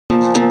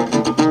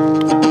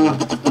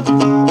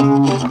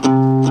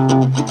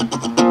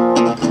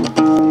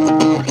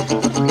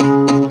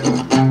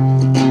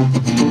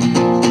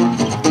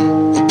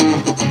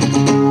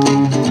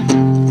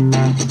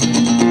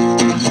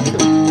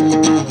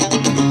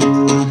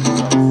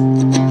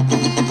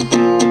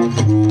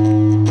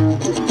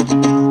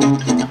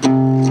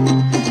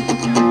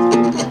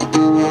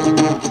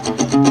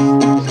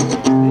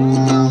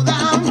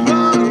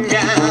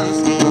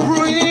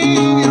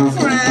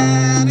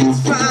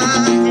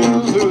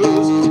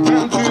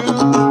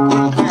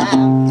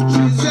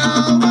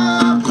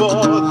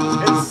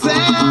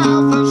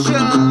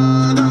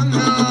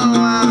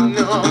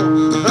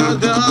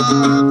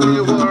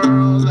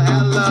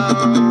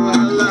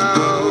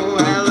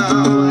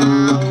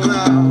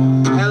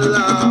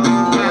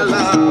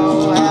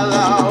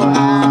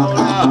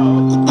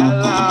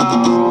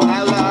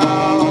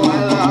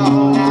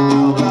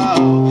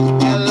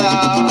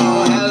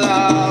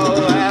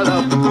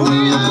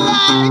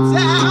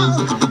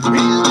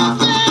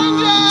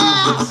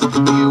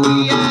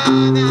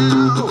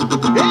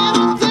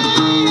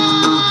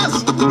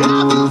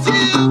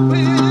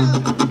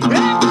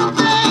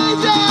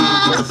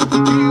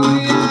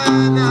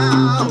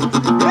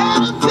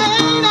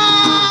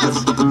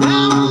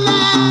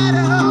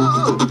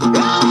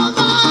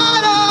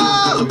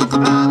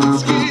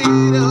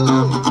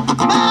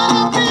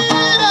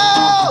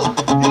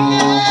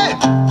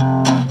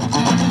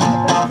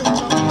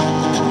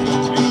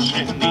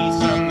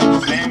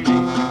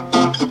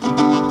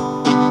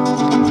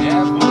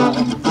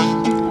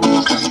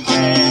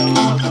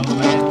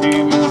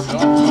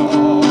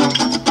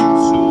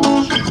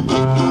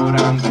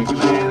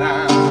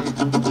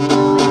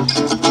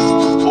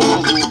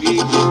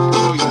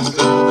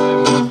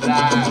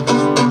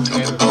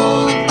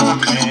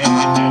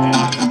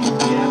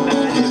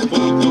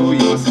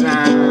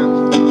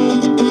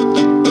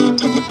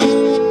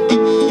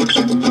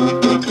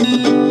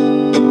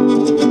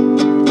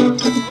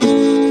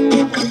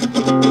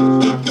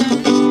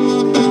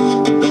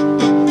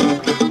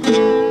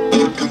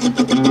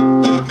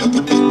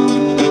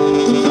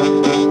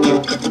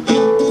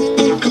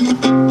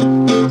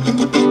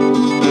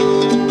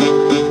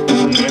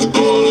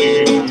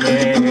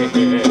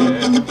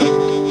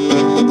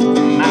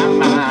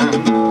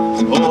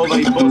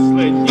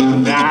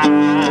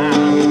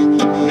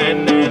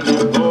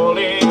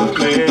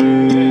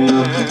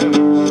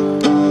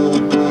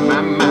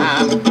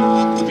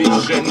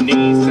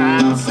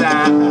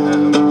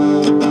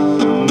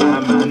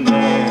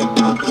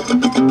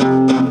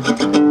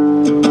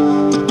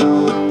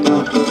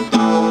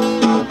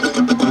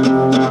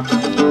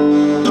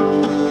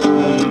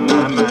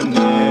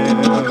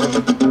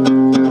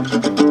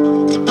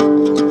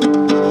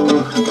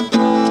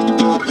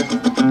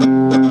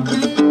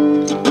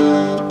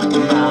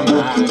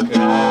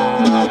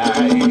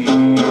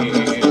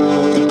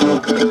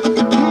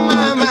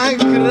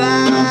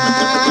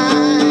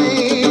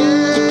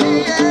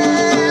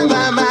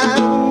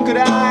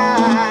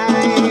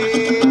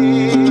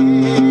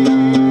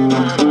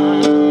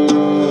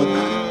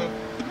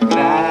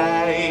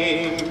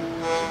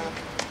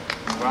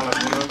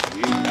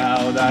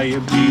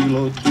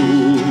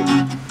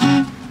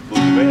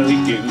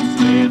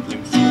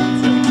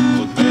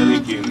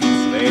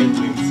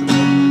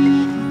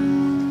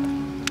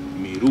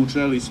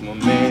Ručali smo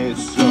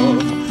meso,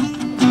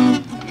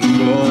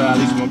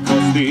 glodali smo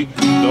kosti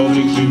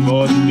dobrih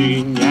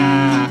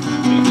životinja.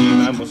 Mi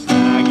imamo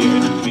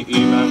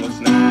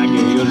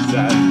snage još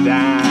za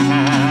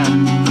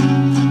dan.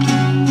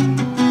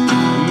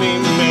 Mi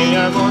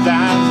menjamo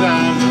dan za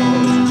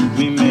noć,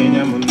 mi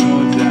menjamo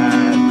noć za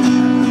dan.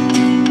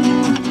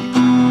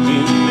 Mi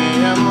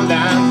menjamo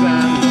dan za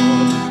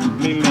noć,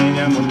 mi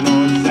menjamo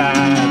noć za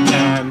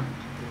dan.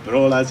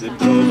 Prolaze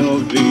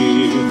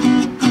brodovi,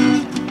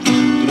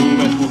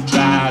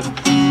 čast,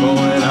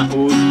 kolena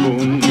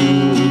uspunu,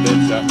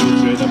 deca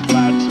uče da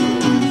plaču,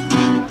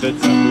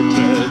 deca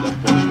uče da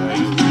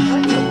poznaju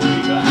svoj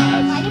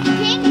glas.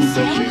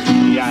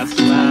 Utočim ja s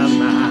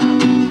vama,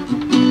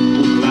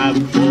 u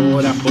glavu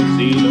mora pod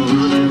zidom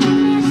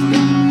želista,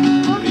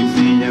 mi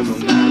menjamo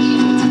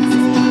našu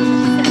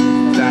noć,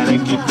 za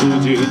neki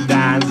tuđi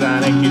dan, za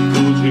neki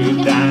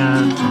tuđi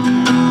dan.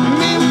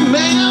 Mi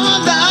menjamo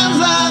dan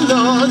za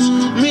noć,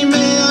 mi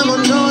menjamo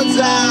noć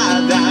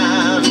za dan.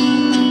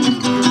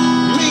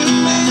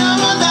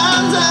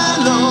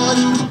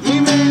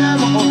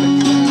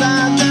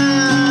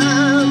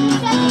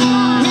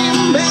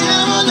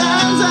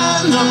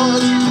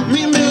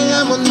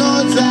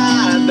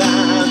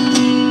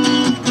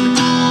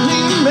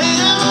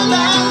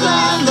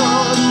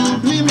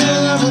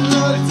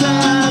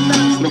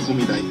 Ruku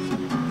mi daj.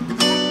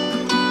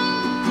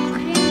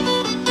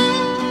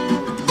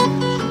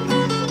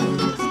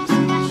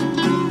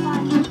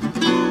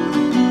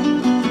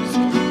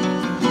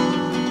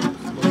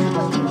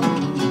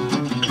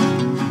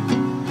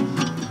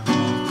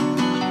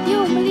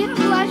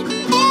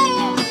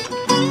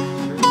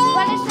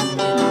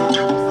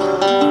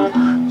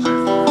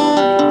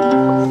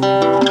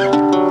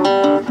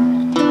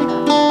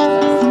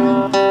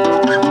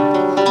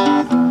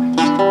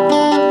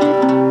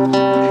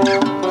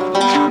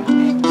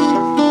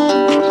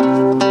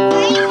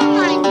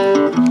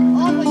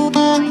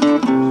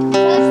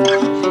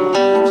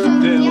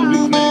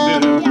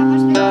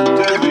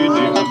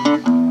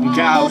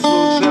 kao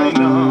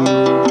slučajno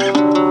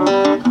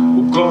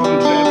u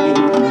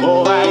koncertu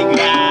ovaj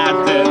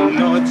grad te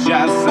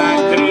noćas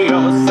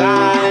sakrio,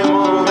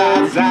 sajmo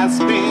da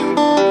zaspim.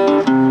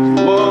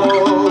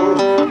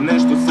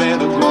 Nešto se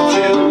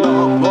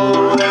dogodilo,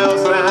 poludeo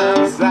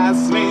sam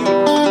sasvim,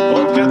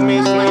 otkad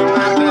mislim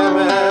na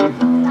tebe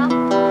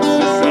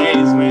sve se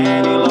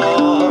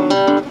izmenilo.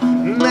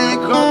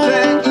 Neko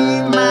te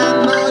ima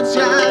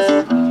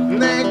noćas,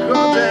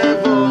 neko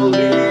te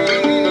voli,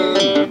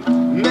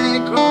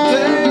 neko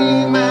te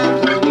ima,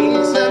 to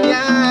nisam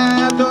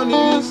ja, to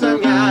nisam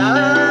ja.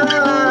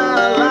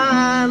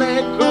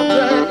 Neko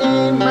te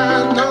ima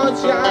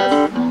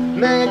noćas,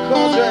 neko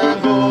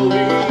te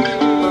voli,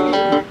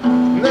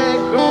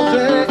 neko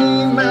te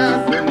ima,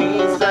 to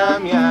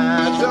nisam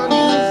ja, to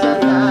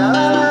nisam ja.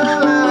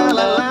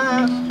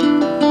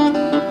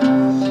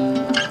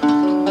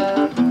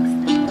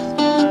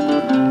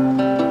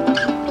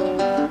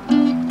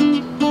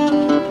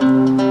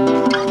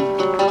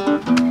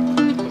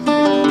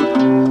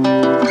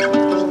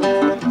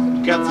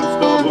 Kad sam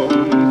s tobom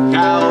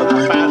kao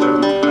da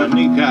padam, a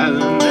nikad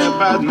ne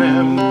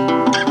padnem,